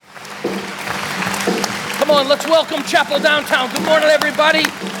Come on, let's welcome Chapel Downtown. Good morning, everybody.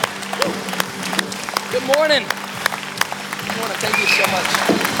 Good morning. Good morning. Thank you so much.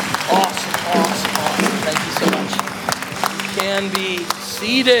 Awesome. Thank you so much. Can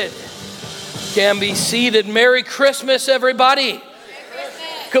be seated. Merry Christmas, everybody.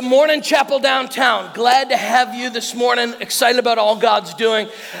 Good morning, Chapel Downtown. Glad to have you this morning. Excited about all God's doing.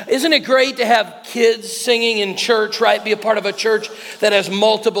 Isn't it great to have kids singing in church, right? Be a part of a church that has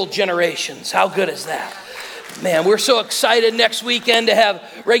multiple generations. How good is that? Man, we're so excited next weekend to have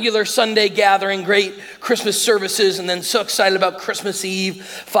regular Sunday gathering, great Christmas services, and then so excited about Christmas Eve.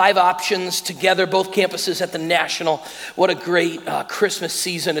 5 options together, both campuses at the National. What a great Christmas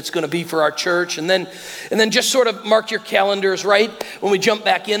season it's going to be for our church. And then just sort of mark your calendars, right? When we jump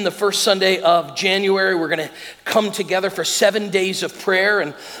back in the first Sunday of January, we're going to come together for 7 days of prayer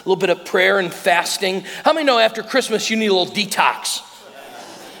and a little bit of prayer and fasting. How many know after Christmas you need a little detox?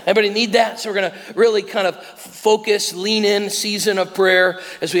 Everybody need that? So we're going to really kind of focus, lean in, season of prayer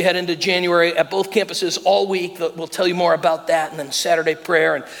as we head into January at both campuses all week. We'll tell you more about that. And then Saturday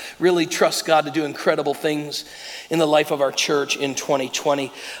prayer, and really trust God to do incredible things in the life of our church in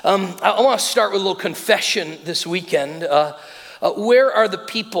 2020. I want to start with a little confession this weekend. Where are the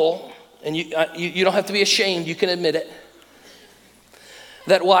people, and you don't have to be ashamed, you can admit it,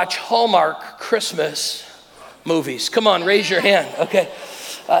 that watch Hallmark Christmas movies? Come on, raise your hand. Okay.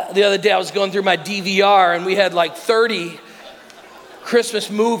 The other day I was going through my DVR and we had like 30 Christmas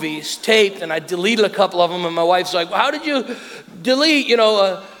movies taped, and I deleted a couple of them, and my wife's like, well, how did you delete,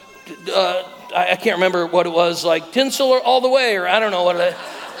 I can't remember what it was, like Tinsel all the way, or I don't know what it is.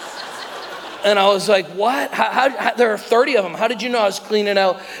 And I was like, what? How, there are 30 of them. How did you know? I was cleaning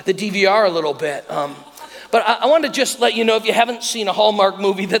out the DVR a little bit. But I wanted to just let you know, if you haven't seen a Hallmark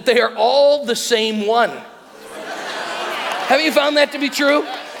movie, that they are all the same one. Haven't you found that to be true?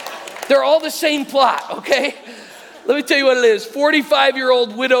 They're all the same plot, okay? Let me tell you what it is.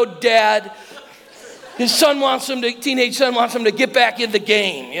 45-year-old widowed dad, his teenage son wants him to get back in the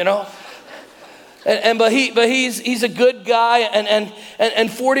game, But he's a good guy, and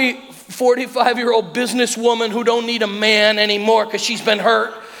 45-year-old businesswoman who don't need a man anymore because she's been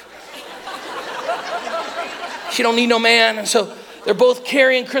hurt. She don't need no man, and so they're both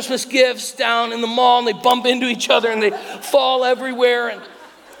carrying Christmas gifts down in the mall, and they bump into each other, and they fall everywhere,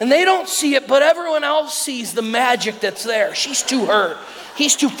 and they don't see it, but everyone else sees the magic that's there. She's too hurt.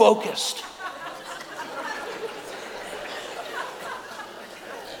 He's too focused.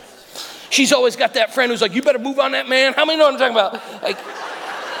 She's always got that friend who's like, you better move on that man. How many know what I'm talking about? Like,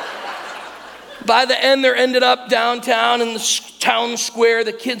 by the end, they're ended up downtown in the town square.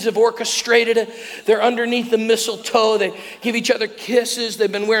 The kids have orchestrated it. They're underneath the mistletoe. They give each other kisses.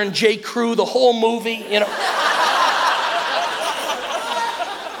 They've been wearing J. Crew the whole movie,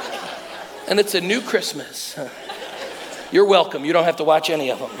 And it's a new Christmas. You're welcome. You don't have to watch any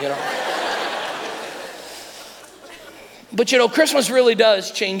of them, But Christmas really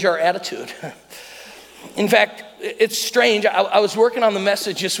does change our attitude. In fact, it's strange. I was working on the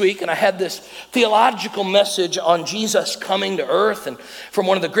message this week, and I had this theological message on Jesus coming to earth, and from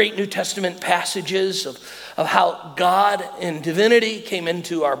one of the great New Testament passages of how God in divinity came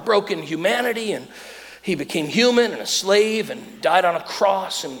into our broken humanity, and he became human and a slave and died on a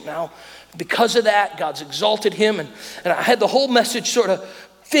cross, and now because of that, God's exalted him. And I had the whole message sort of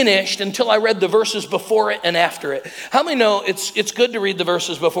finished until I read the verses before it and after it. How many know it's good to read the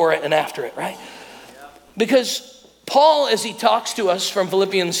verses before it and after it, right? Because Paul, as he talks to us from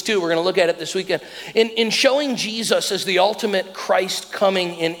Philippians 2, we're going to look at it this weekend, in showing Jesus as the ultimate Christ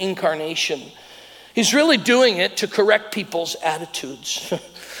coming in incarnation, he's really doing it to correct people's attitudes.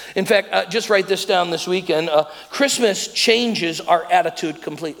 In fact, just write this down this weekend. Christmas changes our attitude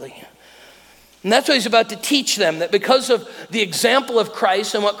completely. And that's what he's about to teach them, that because of the example of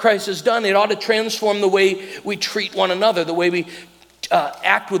Christ and what Christ has done, it ought to transform the way we treat one another, the way we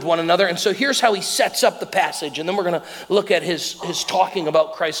act with one another. And so here's how he sets up the passage, and then we're going to look at his talking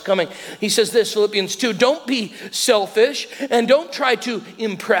about Christ coming. He says this, Philippians 2, don't be selfish and don't try to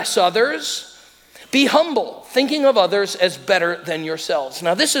impress others. Be humble, thinking of others as better than yourselves.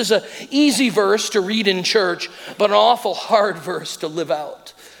 Now this is an easy verse to read in church, but an awful hard verse to live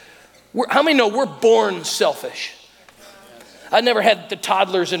out. How many know we're born selfish? I never had the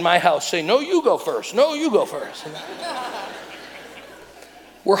toddlers in my house say, no, you go first. No, you go first.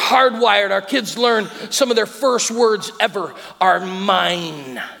 We're hardwired. Our kids learn some of their first words ever are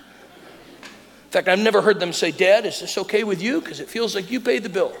mine. In fact, I've never heard them say, Dad, is this okay with you? Because it feels like you paid the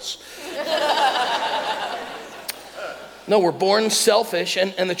bills. No, we're born selfish.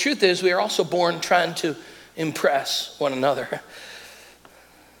 And the truth is, we are also born trying to impress one another.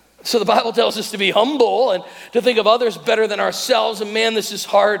 So the Bible tells us to be humble and to think of others better than ourselves. And man, this is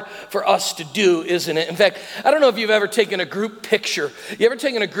hard for us to do, isn't it? In fact, I don't know if you've ever taken a group picture. You ever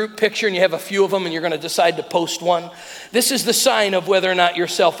taken a group picture and you have a few of them and you're going to decide to post one? This is the sign of whether or not you're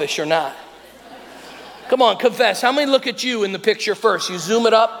selfish or not. Come on, confess. How many look at you in the picture first? You zoom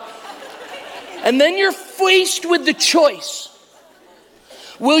it up. And then you're faced with the choice.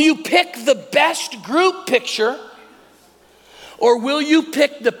 Will you pick the best group picture, or will you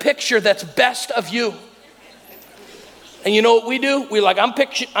pick the picture that's best of you? And you know what we do? We're like, I'm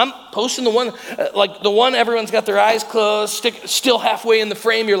posting the one, like the one everyone's got their eyes closed, still halfway in the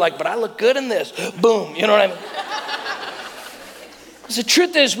frame. You're like, but I look good in this. Boom, you know what I mean? Because the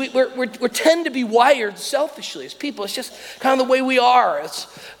truth is, we tend to be wired selfishly as people. It's just kind of the way we are.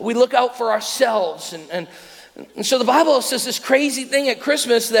 We look out for ourselves. And so the Bible says this crazy thing at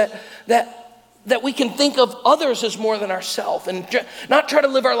Christmas that we can think of others as more than ourselves and not try to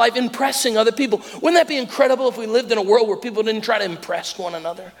live our life impressing other people. Wouldn't that be incredible if we lived in a world where people didn't try to impress one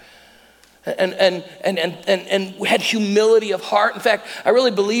another and had humility of heart? In fact, I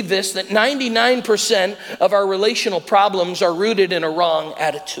really believe this, that 99% of our relational problems are rooted in a wrong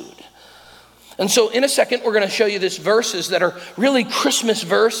attitude. And so in a second, we're going to show you these verses that are really Christmas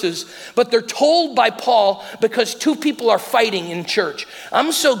verses, but they're told by Paul because two people are fighting in church.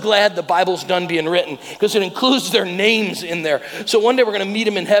 I'm so glad the Bible's done being written because it includes their names in there. So one day we're going to meet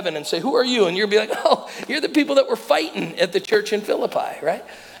them in heaven and say, who are you? And you'll be like, oh, you're the people that were fighting at the church in Philippi, right?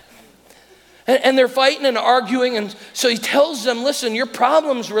 And they're fighting and arguing. And so he tells them, listen, your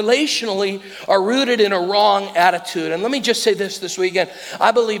problems relationally are rooted in a wrong attitude. And let me just say this weekend.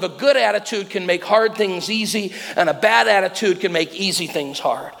 I believe a good attitude can make hard things easy, and a bad attitude can make easy things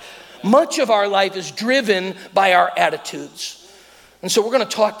hard. Much of our life is driven by our attitudes. And so we're going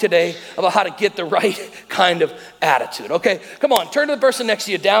to talk today about how to get the right kind of attitude. Okay, come on, turn to the person next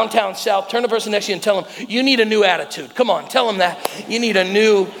to you, downtown south. Turn to the person next to you and tell them, you need a new attitude. Come on, tell them that. You need a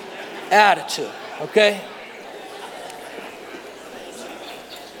new attitude, okay?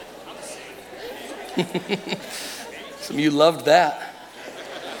 Some of you loved that.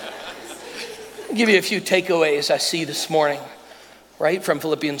 I'll give you a few takeaways I see this morning, right? From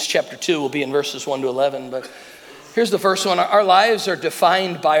Philippians chapter 2, we'll be in verses 1 to 11, but here's the first one. Our lives are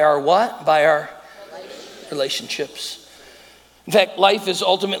defined by our what? By our relationships. In fact, life is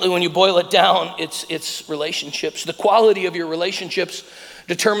ultimately, when you boil it down, it's relationships. The quality of your relationships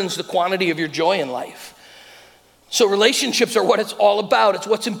determines the quantity of your joy in life. So relationships are what it's all about. It's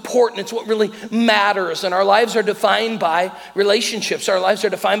what's important. It's what really matters. And our lives are defined by relationships. Our lives are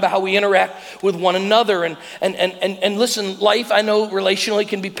defined by how we interact with one another. And listen, life, I know relationally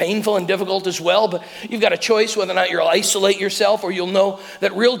can be painful and difficult as well, but you've got a choice whether or not you'll isolate yourself or you'll know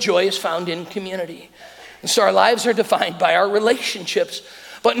that real joy is found in community. And so our lives are defined by our relationships.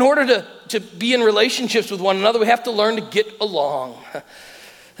 But in order to be in relationships with one another, we have to learn to get along.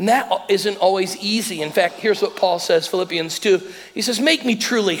 And that isn't always easy. In fact, here's what Paul says, Philippians 2. He says, make me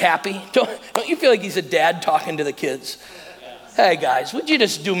truly happy. Don't you feel like he's a dad talking to the kids? Hey guys, would you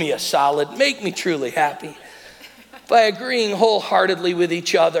just do me a solid? Make me truly happy by agreeing wholeheartedly with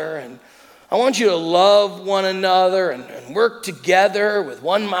each other. And I want you to love one another and work together with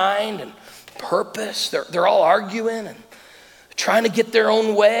one mind and purpose. They're all arguing and trying to get their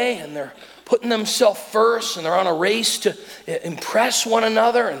own way, and they're putting themselves first, and they're on a race to impress one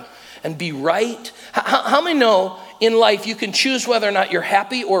another and be right. How many know in life you can choose whether or not you're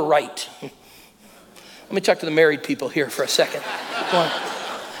happy or right? Let me talk to the married people here for a second. Go on.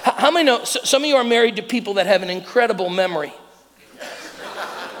 How many know, some of you are married to people that have an incredible memory.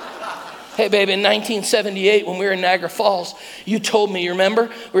 Hey, baby, in 1978, when we were in Niagara Falls, you told me, you remember?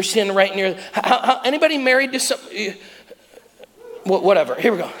 We were sitting right near, anybody married to some, whatever,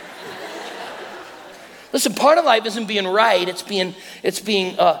 here we go. Listen, part of life isn't being right. It's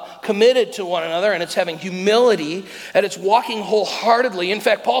being committed to one another, and it's having humility, and it's walking wholeheartedly. In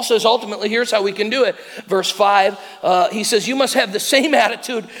fact, Paul says ultimately, here's how we can do it. Verse 5, he says, you must have the same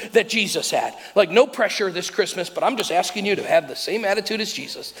attitude that Jesus had. Like, no pressure this Christmas, but I'm just asking you to have the same attitude as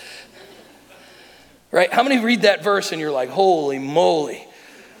Jesus. Right? How many read that verse and you're like, holy moly.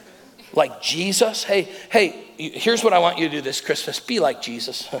 Like Jesus? Hey, here's what I want you to do this Christmas. Be like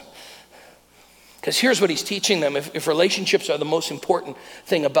Jesus. Because here's what he's teaching them. If relationships are the most important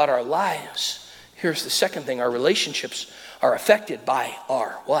thing about our lives, here's the second thing. Our relationships are affected by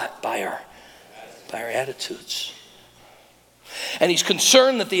our what? By our attitudes. And he's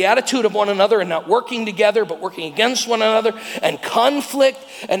concerned that the attitude of one another and not working together, but working against one another and conflict.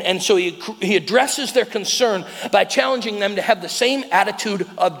 And so he addresses their concern by challenging them to have the same attitude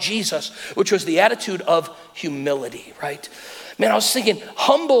of Jesus, which was the attitude of humility, right? Man, I was thinking,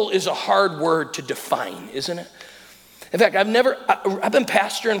 humble is a hard word to define, isn't it? In fact, I've been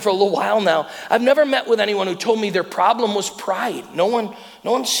pastoring for a little while now. I've never met with anyone who told me their problem was pride. No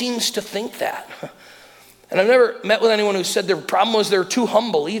one seems to think that. And I've never met with anyone who said their problem was they're too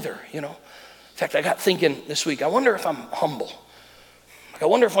humble either, In fact, I got thinking this week, I wonder if I'm humble. I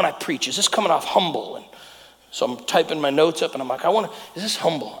wonder if when I preach, is this coming off humble? And so I'm typing my notes up and I'm like, is this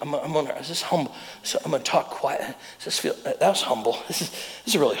humble? I'm wondering, is this humble? So I'm going to talk quiet. Does this feel, that was humble. This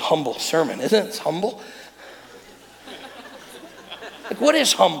is a really humble sermon, isn't it? It's humble. Like, what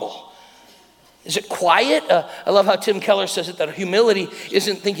is humble? Is it quiet? I love how Tim Keller says it, that humility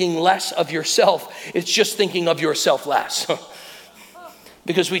isn't thinking less of yourself. It's just thinking of yourself less.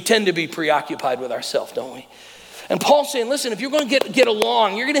 Because we tend to be preoccupied with ourselves, don't we? And Paul's saying, listen, if you're going to get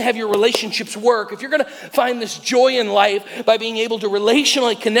along, you're going to have your relationships work, if you're going to find this joy in life by being able to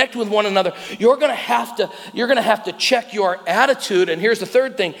relationally connect with one another, you're going to have to check your attitude. And here's the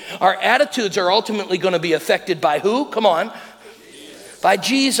third thing. Our attitudes are ultimately going to be affected by who? Come on. By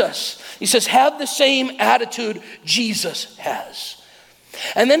Jesus. He says, have the same attitude Jesus has.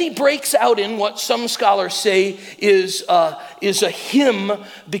 And then he breaks out in what some scholars say is a hymn,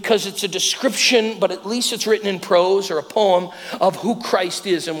 because it's a description, but at least it's written in prose or a poem of who Christ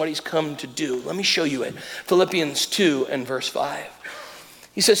is and what he's come to do. Let me show you it. Philippians 2 and verse 5.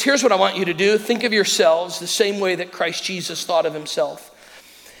 He says, here's what I want you to do. Think of yourselves the same way that Christ Jesus thought of himself.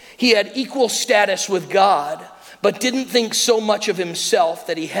 He had equal status with God, but didn't think so much of himself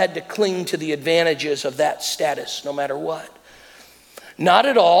that he had to cling to the advantages of that status no matter what. Not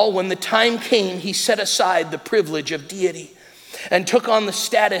at all. When the time came, he set aside the privilege of deity and took on the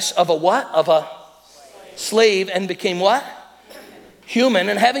status of a what? Of a slave, and became what? Human.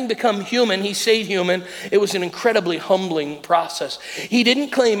 And having become human, he stayed human. It was an incredibly humbling process. He didn't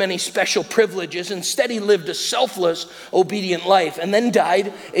claim any special privileges. Instead, he lived a selfless, obedient life and then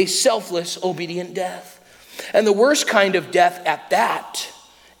died a selfless, obedient death. And the worst kind of death at that,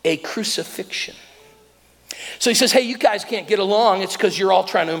 a crucifixion. So he says, hey, you guys can't get along. It's because you're all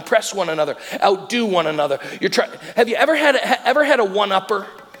trying to impress one another, outdo one another. Have you ever had a one-upper?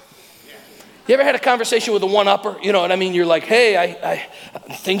 You ever had a conversation with a one-upper? You know what I mean? You're like, hey,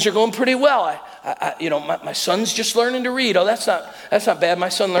 things are going pretty well. My son's just learning to read. Oh, that's not bad. My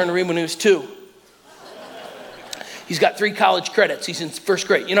son learned to read when he was 2. He's got 3 college credits. He's in first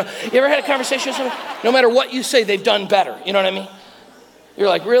grade. You ever had a conversation with someone? No matter what you say, they've done better. You know what I mean? You're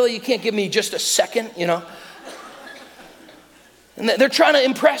like, really? You can't give me just a second? And they're trying to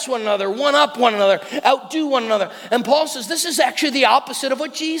impress one another, one-up one another, outdo one another. And Paul says this is actually the opposite of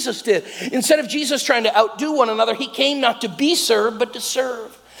what Jesus did. Instead of Jesus trying to outdo one another, he came not to be served, but to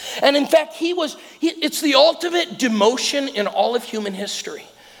serve. And in fact, it's the ultimate demotion in all of human history.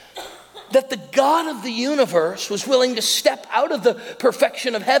 That the God of the universe was willing to step out of the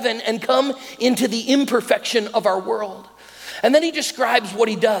perfection of heaven and come into the imperfection of our world. And then he describes what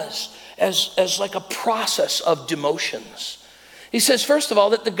he does as like a process of demotions. He says, first of all,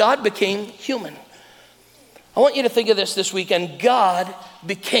 that the God became human. I want you to think of this weekend. God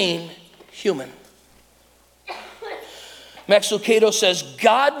became human. Max Lucado says,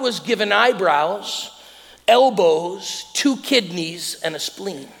 God was given eyebrows, elbows, 2 kidneys, and a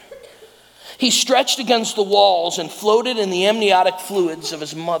spleen. He stretched against the walls and floated in the amniotic fluids of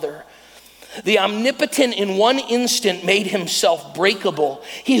his mother. The omnipotent in one instant made himself breakable.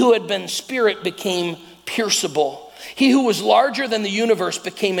 He who had been spirit became pierceable. He who was larger than the universe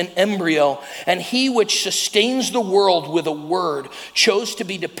became an embryo. And he which sustains the world with a word chose to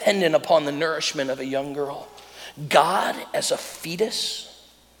be dependent upon the nourishment of a young girl. God as a fetus,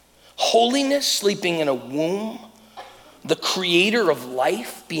 holiness sleeping in a womb, the creator of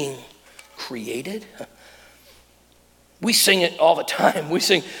life being created. We sing it all the time. We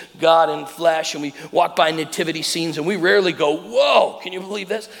sing God in flesh, and we walk by nativity scenes, and we rarely go, whoa, can you believe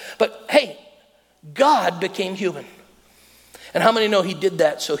this? But hey, God became human. And how many know he did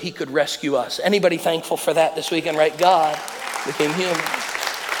that so he could rescue us? Anybody thankful for that this weekend, right? God became human.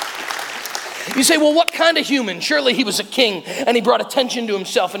 You say, well, what kind of human? Surely he was a king, and he brought attention to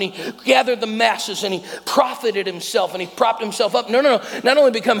himself, and he gathered the masses, and he profited himself, and he propped himself up. No. Not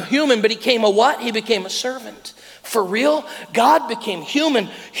only become human, but he became a what? He became a servant. For real? God became human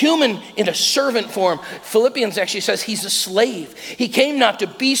in a servant form. Philippians actually says he's a slave. He came not to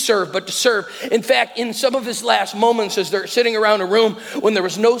be served, but to serve. In fact, in some of his last moments, as they're sitting around a room when there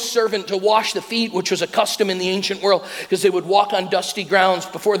was no servant to wash the feet, which was a custom in the ancient world, because they would walk on dusty grounds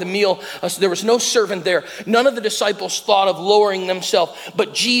before the meal. There was no servant there. None of the disciples thought of lowering themselves,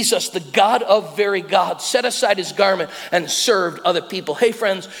 but Jesus, the God of very God, set aside his garment and served other people. Hey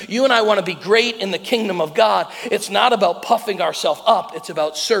friends, you and I want to be great in the kingdom of God. If it's not about puffing ourselves up, it's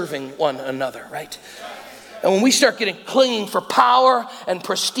about serving one another, right? And when we start clinging for power and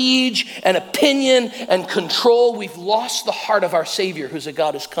prestige and opinion and control, we've lost the heart of our Savior, who's a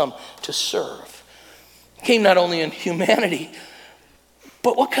God who's come to serve. He came not only in humanity,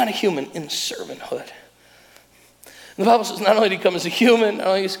 but what kind of human? In servanthood. And the Bible says not only did he come as a human, not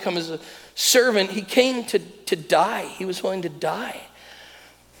only did he come as a servant, he came to die. He was willing to die.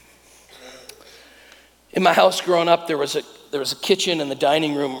 In my house growing up, there was a kitchen and the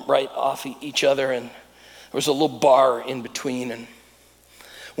dining room right off each other, and there was a little bar in between. And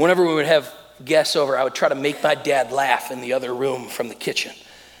whenever we would have guests over, I would try to make my dad laugh in the other room from the kitchen.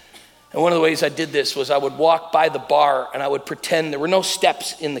 And one of the ways I did this was I would walk by the bar and I would pretend there were no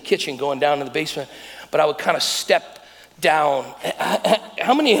steps in the kitchen going down to the basement, but I would kind of step down.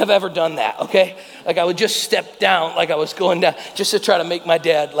 How many have ever done that, okay? Like I would just step down like I was going down just to try to make my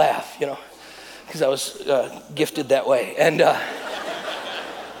dad laugh, because I was gifted that way. And I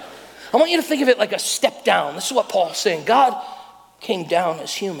want you to think of it like a step down. This is what Paul's saying. God came down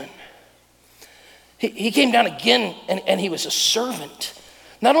as human. He came down again and he was a servant.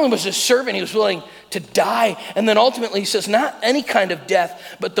 Not only was he a servant, he was willing to die. And then ultimately he says, not any kind of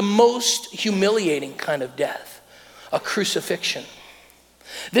death, but the most humiliating kind of death, a crucifixion.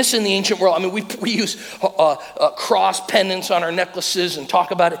 This in the ancient world, we use cross pendants on our necklaces and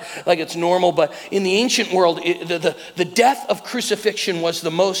talk about it like it's normal, but in the ancient world, the death of crucifixion was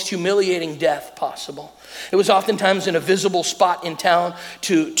the most humiliating death possible. It was oftentimes in a visible spot in town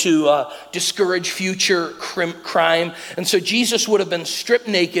to discourage future crime. And so Jesus would have been stripped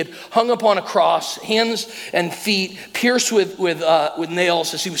naked, hung upon a cross, hands and feet pierced with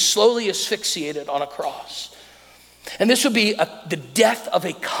nails as he was slowly asphyxiated on a cross. And this would be the death of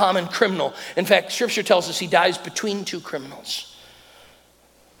a common criminal. In fact, Scripture tells us he dies between two criminals.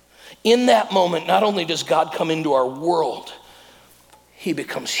 In that moment, not only does God come into our world, he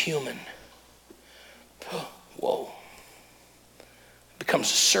becomes human. Whoa.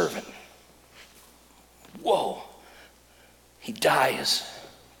 Becomes a servant. Whoa. He dies.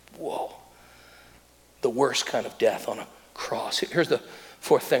 Whoa. The worst kind of death on a cross. Here's the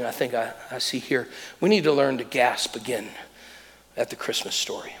fourth thing I think I see here. We need to learn to gasp again at the Christmas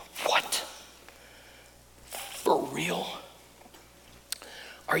story. What? For real?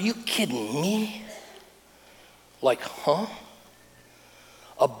 Are you kidding me? Like, huh?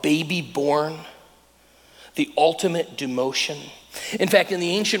 A baby born? The ultimate demotion? In fact, in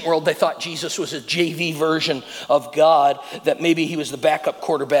the ancient world, they thought Jesus was a JV version of God, that maybe he was the backup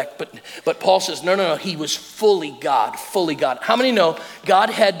quarterback. But Paul says, no, he was fully God, fully God. How many know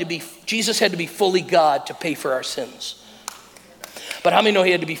Jesus had to be fully God to pay for our sins? But how many know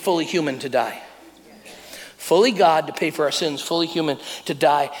he had to be fully human to die? Fully God to pay for our sins, fully human to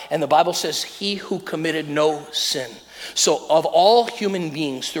die. And the Bible says he who committed no sin. So of all human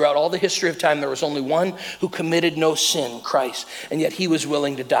beings throughout all the history of time, there was only one who committed no sin, Christ. And yet he was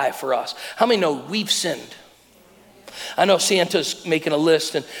willing to die for us. How many know we've sinned? I know Santa's making a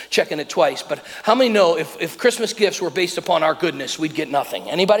list and checking it twice, but how many know if Christmas gifts were based upon our goodness, we'd get nothing?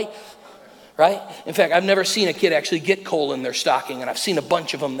 Anybody? Right? In fact, I've never seen a kid actually get coal in their stocking, and I've seen a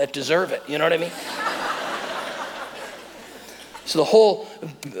bunch of them that deserve it. You know what I mean? So the whole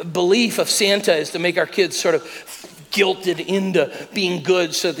belief of Santa is to make our kids sort of guilted into being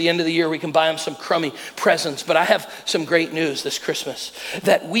good so at the end of the year we can buy them some crummy presents. But I have some great news this Christmas,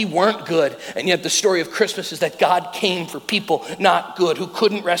 that we weren't good, and yet the story of Christmas is that God came for people not good, who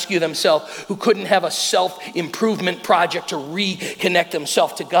couldn't rescue themselves, who couldn't have a self-improvement project to reconnect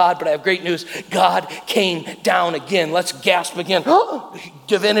themselves to God. But I have great news. God came down again. Let's gasp again.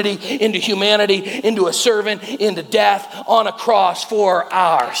 Divinity into humanity, into a servant, into death on a cross for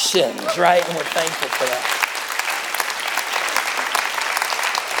our sins, right? And we're thankful for that.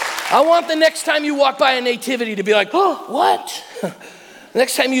 I want the next time you walk by a nativity to be like, oh, what? The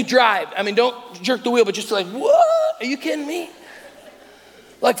next time you drive, don't jerk the wheel, but just like, what? Are you kidding me?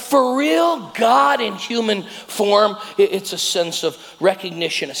 Like, for real, God in human form, it's a sense of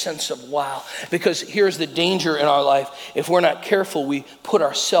recognition, a sense of wow. Because here's the danger in our life. If we're not careful, we put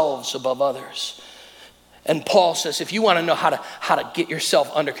ourselves above others. And Paul says, if you want to know how to get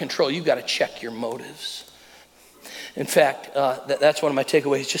yourself under control, you've got to check your motives. In fact, that's one of my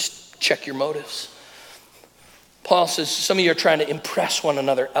takeaways. Just check your motives. Paul says some of you are trying to impress one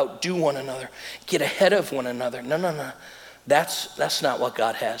another, outdo one another, get ahead of one another. No. That's not what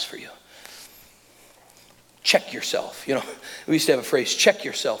God has for you. Check yourself. We used to have a phrase, check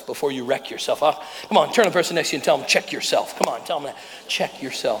yourself before you wreck yourself. Come on, turn to the person next to you and tell them, check yourself. Come on, tell them that. Check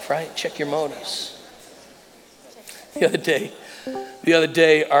yourself, right? Check your motives. The other day, The other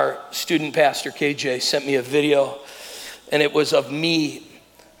day, our student pastor, KJ, sent me a video, and it was of me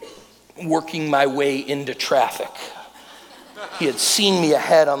working my way into traffic. He had seen me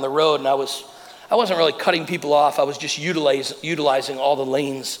ahead on the road, and I wasn't really cutting people off. I was just utilizing all the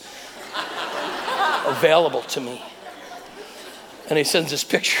lanes available to me. And he sends this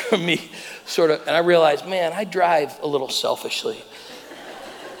picture of me, sort of, and I realized, man, I drive a little selfishly.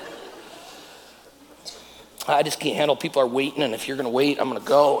 I just can't handle people are waiting, and if you're going to wait, I'm going to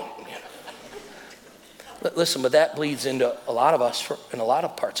go. Listen, but that bleeds into a lot of us in a lot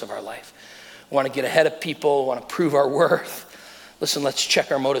of parts of our life. We want to get ahead of people, want to prove our worth. Listen, let's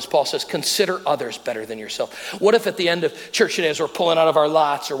check our motives. Paul says, consider others better than yourself. What if at the end of church today, as we're pulling out of our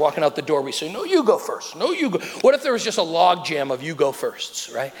lots or walking out the door, we say, no, you go first. No, you go. What if there was just a log jam of you go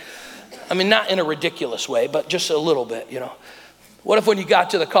firsts, right? I mean, not in a ridiculous way, but just a little bit, you know. What if when you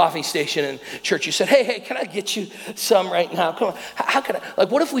got to the coffee station in church, you said, hey, can I get you some right now? Come on. How can I? Like,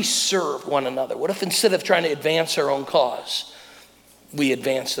 what if we served one another? What if instead of trying to advance our own cause, we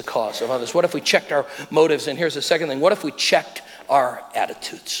advance the cause of others? What if we checked our motives? And here's the second thing. What if we checked our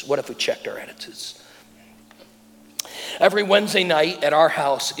attitudes? What if we checked our attitudes? Every Wednesday night at our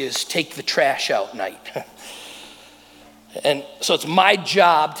house is take the trash out night. And so it's my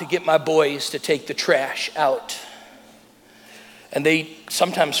job to get my boys to take the trash out. And they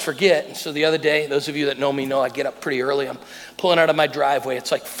sometimes forget. And so the other day, those of you that know me know I get up pretty early. I'm pulling out of my driveway. It's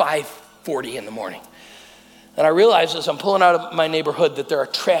like 5:40 in the morning. And I realize as I'm pulling out of my neighborhood that there are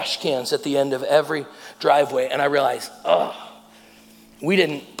trash cans at the end of every driveway. And I realize, we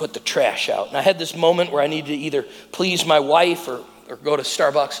didn't put the trash out. And I had this moment where I needed to either please my wife or go to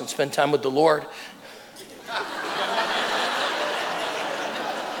Starbucks and spend time with the Lord.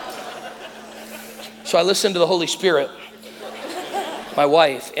 So I listened to the Holy Spirit, my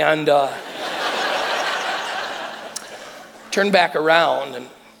wife, and turned back around and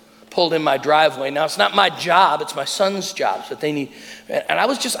pulled in my driveway. Now, it's not my job, it's my son's job, but they need, and I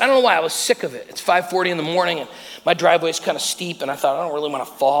don't know why, I was sick of it. It's 5:40 in the morning, and my driveway is kind of steep, and I thought, I don't really want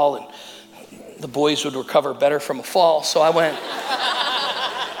to fall, and the boys would recover better from a fall, so I went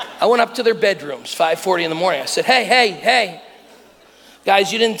up to their bedrooms, 5:40 in the morning. I said, hey,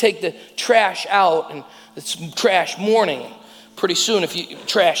 guys, you didn't take the trash out, and it's trash morning. Pretty soon,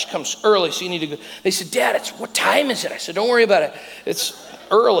 trash comes early, so you need to go. They said, Dad, what time is it? I said, don't worry about it. It's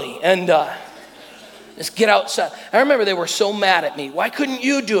early, and just get outside. I remember they were so mad at me. Why couldn't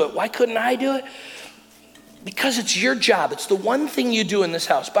you do it? Why couldn't I do it? Because it's your job. It's the one thing you do in this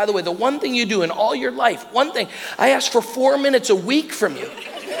house. By the way, the one thing you do in all your life, one thing. I ask for 4 minutes a week from you.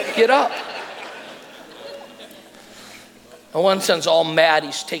 Get up. And one son's all mad.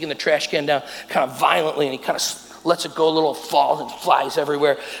 He's taking the trash can down kind of violently, and he kind of lets it go a little, falls and flies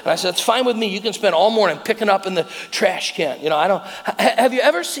everywhere. And I said, it's fine with me. You can spend all morning picking up in the trash can. You know, have you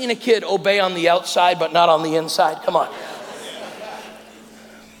ever seen a kid obey on the outside but not on the inside? Come on.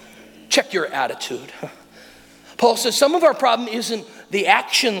 Check your attitude. Paul says some of our problem isn't the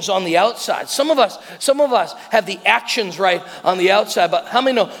actions on the outside. Some of us have the actions right on the outside, but how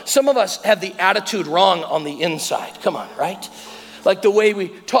many know some of us have the attitude wrong on the inside? Come on, right? Like the way we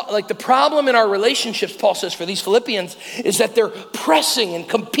talk, like the problem in our relationships, Paul says for these Philippians, is that they're pressing and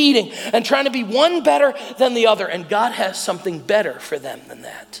competing and trying to be one better than the other. And God has something better for them than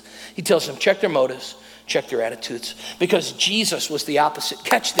that. He tells them, check their motives, check their attitudes. Because Jesus was the opposite.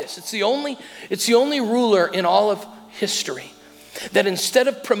 Catch this. It's the only ruler in all of history that instead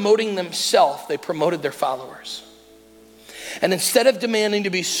of promoting themselves, they promoted their followers. And instead of demanding to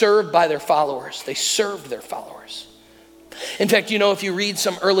be served by their followers, they served their followers. In fact, you know, if you read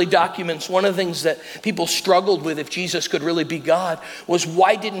some early documents, one of the things that people struggled with if Jesus could really be God was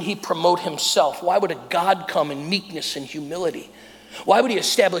why didn't he promote himself? Why would a God come in meekness and humility? Why would he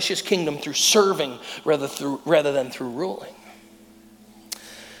establish his kingdom through serving rather than through ruling?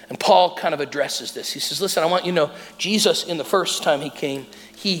 And Paul kind of addresses this. He says, listen, I want you to know, Jesus, in the first time he came,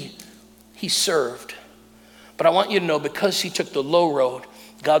 he served. But I want you to know, because he took the low road,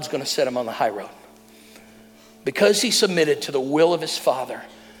 God's going to set him on the high road. Because he submitted to the will of his Father.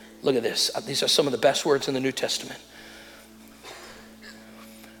 Look at this. These are some of the best words in the New Testament.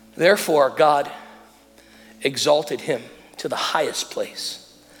 Therefore, God exalted him to the highest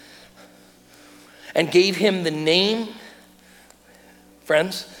place and gave him the name,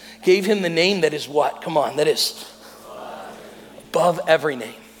 friends, gave him the name that is what? Come on, that is above every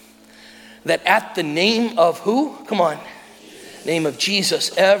name. That at the name of who? Come on. Name of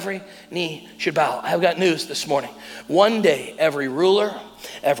Jesus, every knee should bow. I've got news this morning. One day, every ruler,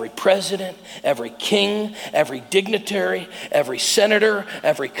 Every president, every king, every dignitary, every senator,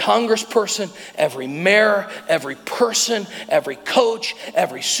 every congressperson, every mayor, every person, every coach,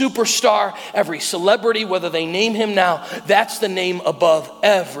 every superstar, every celebrity, whether they name him now, that's the name above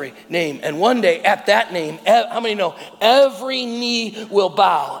every name. And one day at that name, how many know every knee will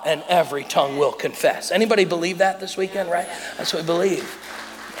bow and every tongue will confess? Anybody believe that this weekend, right? That's what we believe.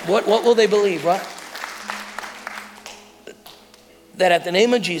 What will they believe, what? That at the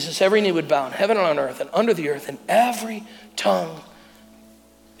name of Jesus, every knee would bow in heaven and on earth and under the earth, and every tongue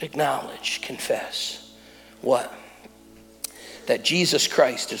acknowledge, confess. What? That Jesus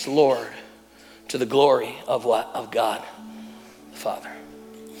Christ is Lord to the glory of what? Of God the Father.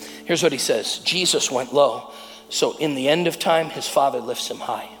 Here's what he says. Jesus went low, so in the end of time, his Father lifts him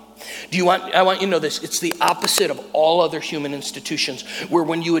high. I want you to know this. It's the opposite of all other human institutions, where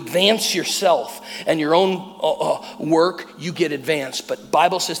when you advance yourself and your own work, you get advanced. But the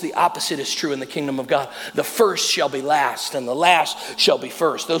Bible says the opposite is true in the kingdom of God. The first shall be last, and the last shall be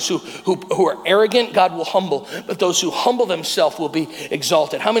first. Those who are arrogant, God will humble. But those who humble themselves will be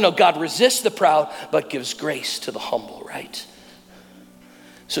exalted. How many know God resists the proud, but gives grace to the humble, right?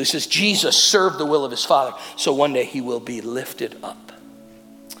 So he says, Jesus served the will of his Father, so one day he will be lifted up.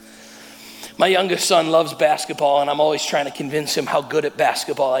 My youngest son loves basketball, and I'm always trying to convince him how good at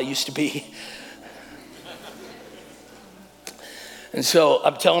basketball I used to be. And so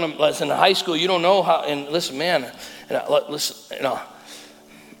I'm telling him, listen, in high school, you don't know how, and listen, man,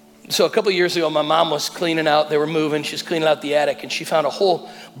 So a couple of years ago, my mom was cleaning out, they were moving, she's cleaning out the attic, and she found a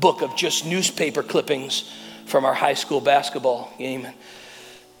whole book of just newspaper clippings from our high school basketball game.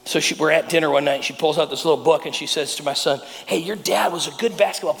 So we're at dinner one night, and she pulls out this little book, and she says to my son, hey, your dad was a good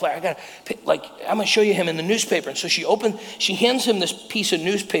basketball player. I'm gonna show you him in the newspaper. And so she hands him this piece of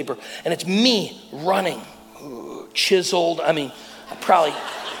newspaper, and it's me running, chiseled, probably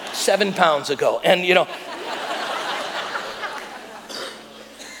 7 pounds ago. And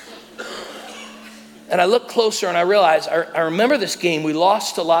and I look closer and I realize, I remember this game. We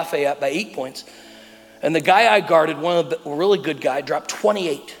lost to Lafayette by 8 points. And the guy I guarded, a really good guy, dropped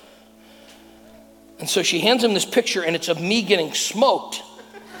 28. And so she hands him this picture, and it's of me getting smoked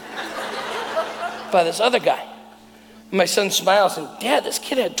by this other guy. And my son smiles and, Dad, this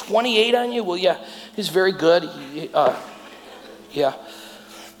kid had 28 on you? Well, yeah, he's very good. Yeah.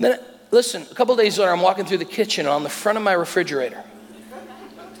 Then, listen, a couple days later, I'm walking through the kitchen, and on the front of my refrigerator,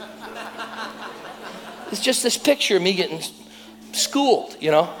 it's just this picture of me getting schooled,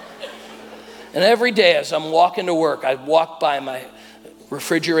 And every day as I'm walking to work, I walk by my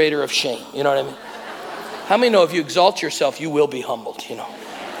refrigerator of shame. You know what I mean? How many know if you exalt yourself, you will be humbled,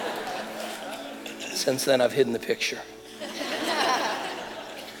 Since then, I've hidden the picture.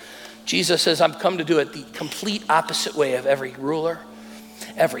 Jesus says, I've come to do it the complete opposite way of every ruler,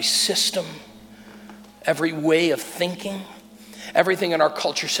 every system, every way of thinking. Everything in our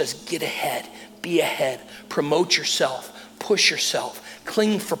culture says, get ahead, be ahead, promote yourself, push yourself.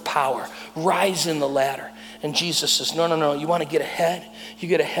 Cling for power, rise in the ladder. And Jesus says, no, you want to get ahead? You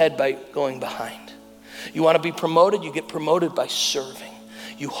get ahead by going behind. You want to be promoted? You get promoted by serving.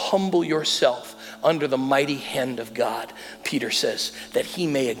 You humble yourself under the mighty hand of God, Peter says, that he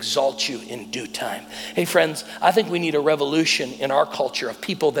may exalt you in due time. Hey friends, I think we need a revolution in our culture of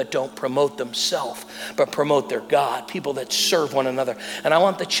people that don't promote themselves, but promote their God, people that serve one another. And I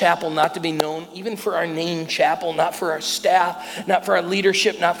want the chapel not to be known, even for our name chapel, not for our staff, not for our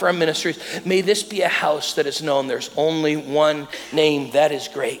leadership, not for our ministries. May this be a house that is known there's only one name that is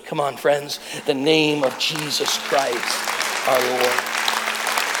great. Come on, friends, the name of Jesus Christ, our Lord.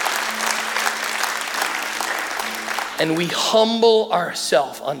 And we humble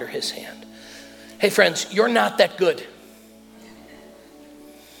ourselves under his hand. Hey friends, you're not that good.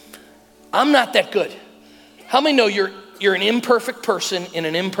 I'm not that good. How many know you're an imperfect person in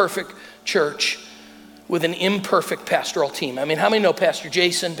an imperfect church with an imperfect pastoral team? How many know Pastor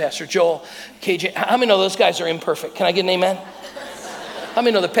Jason, Pastor Joel, KJ? How many know those guys are imperfect? Can I get an amen? How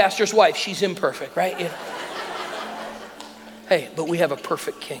many know the pastor's wife, she's imperfect, right? Hey, but we have a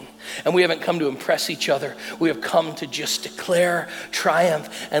perfect king, and we haven't come to impress each other. We have come to just declare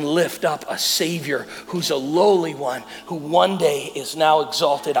triumph and lift up a Savior who's a lowly one, who one day is now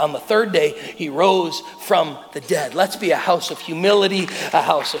exalted. On the third day, he rose from the dead. Let's be a house of humility, a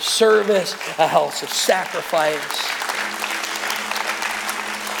house of service, a house of sacrifice.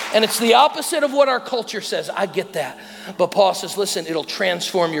 And it's the opposite of what our culture says. I get that. But Paul says, listen, it'll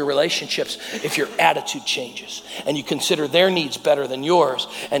transform your relationships if your attitude changes and you consider their needs better than yours.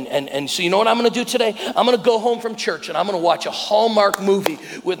 And so you know what I'm going to do today? I'm going to go home from church and I'm going to watch a Hallmark movie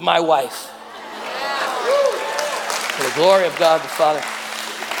with my wife. For the glory of God the Father.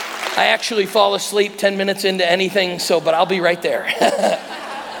 I actually fall asleep 10 minutes into anything, but I'll be right there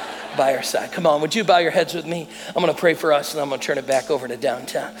by our side. Come on, would you bow your heads with me? I'm going to pray for us, and I'm going to turn it back over to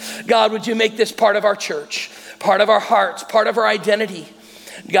downtown. God, would you make this part of our church, part of our hearts, part of our identity?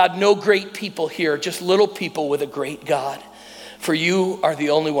 God, no great people here, just little people with a great God. For you are the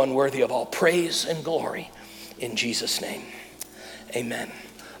only one worthy of all praise and glory. In Jesus' name, amen.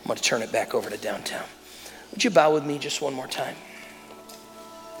 I'm going to turn it back over to downtown. Would you bow with me just one more time?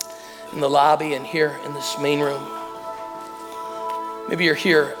 In the lobby and here in this main room. Maybe you're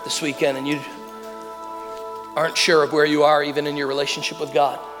here this weekend and you aren't sure of where you are even in your relationship with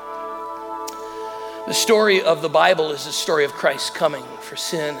God. The story of the Bible is the story of Christ coming for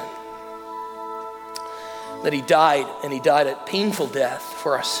sin. That he died, and he died a painful death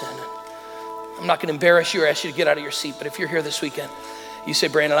for our sin. I'm not going to embarrass you or ask you to get out of your seat, but if you're here this weekend, you say,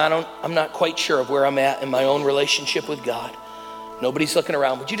 Brandon, I'm not quite sure of where I'm at in my own relationship with God. Nobody's looking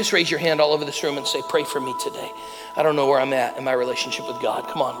around. Would you just raise your hand all over this room and say, pray for me today? I don't know where I'm at in my relationship with God.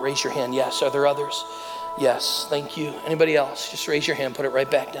 Come on, raise your hand. Yes. Are there others? Yes. Thank you. Anybody else? Just raise your hand. Put it right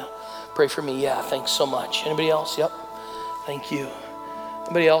back down. Pray for me. Yeah. Thanks so much. Anybody else? Yep. Thank you.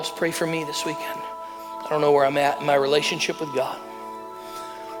 Anybody else? Pray for me this weekend. I don't know where I'm at in my relationship with God.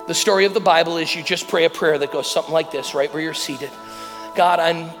 The story of the Bible is you just pray a prayer that goes something like this, right where you're seated. God,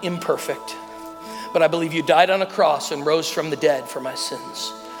 I'm imperfect, but I believe you died on a cross and rose from the dead for my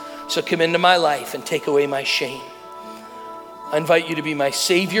sins. So come into my life and take away my shame. I invite you to be my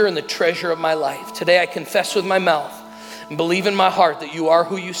Savior and the treasure of my life. Today I confess with my mouth and believe in my heart that you are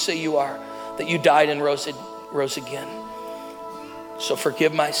who you say you are, that you died and rose again. So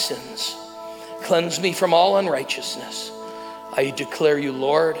forgive my sins. Cleanse me from all unrighteousness. I declare you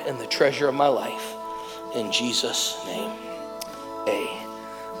Lord and the treasure of my life. In Jesus' name,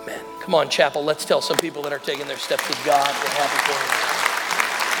 amen. Come on, chapel, let's tell some people that are taking their steps with God. We're happy for you.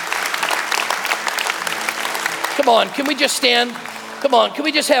 Come on, can we just stand? Come on, can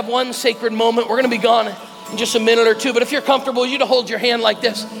we just have one sacred moment? We're going to be gone in just a minute or two, but if you're comfortable, you to hold your hand like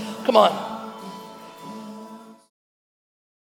this. Come on.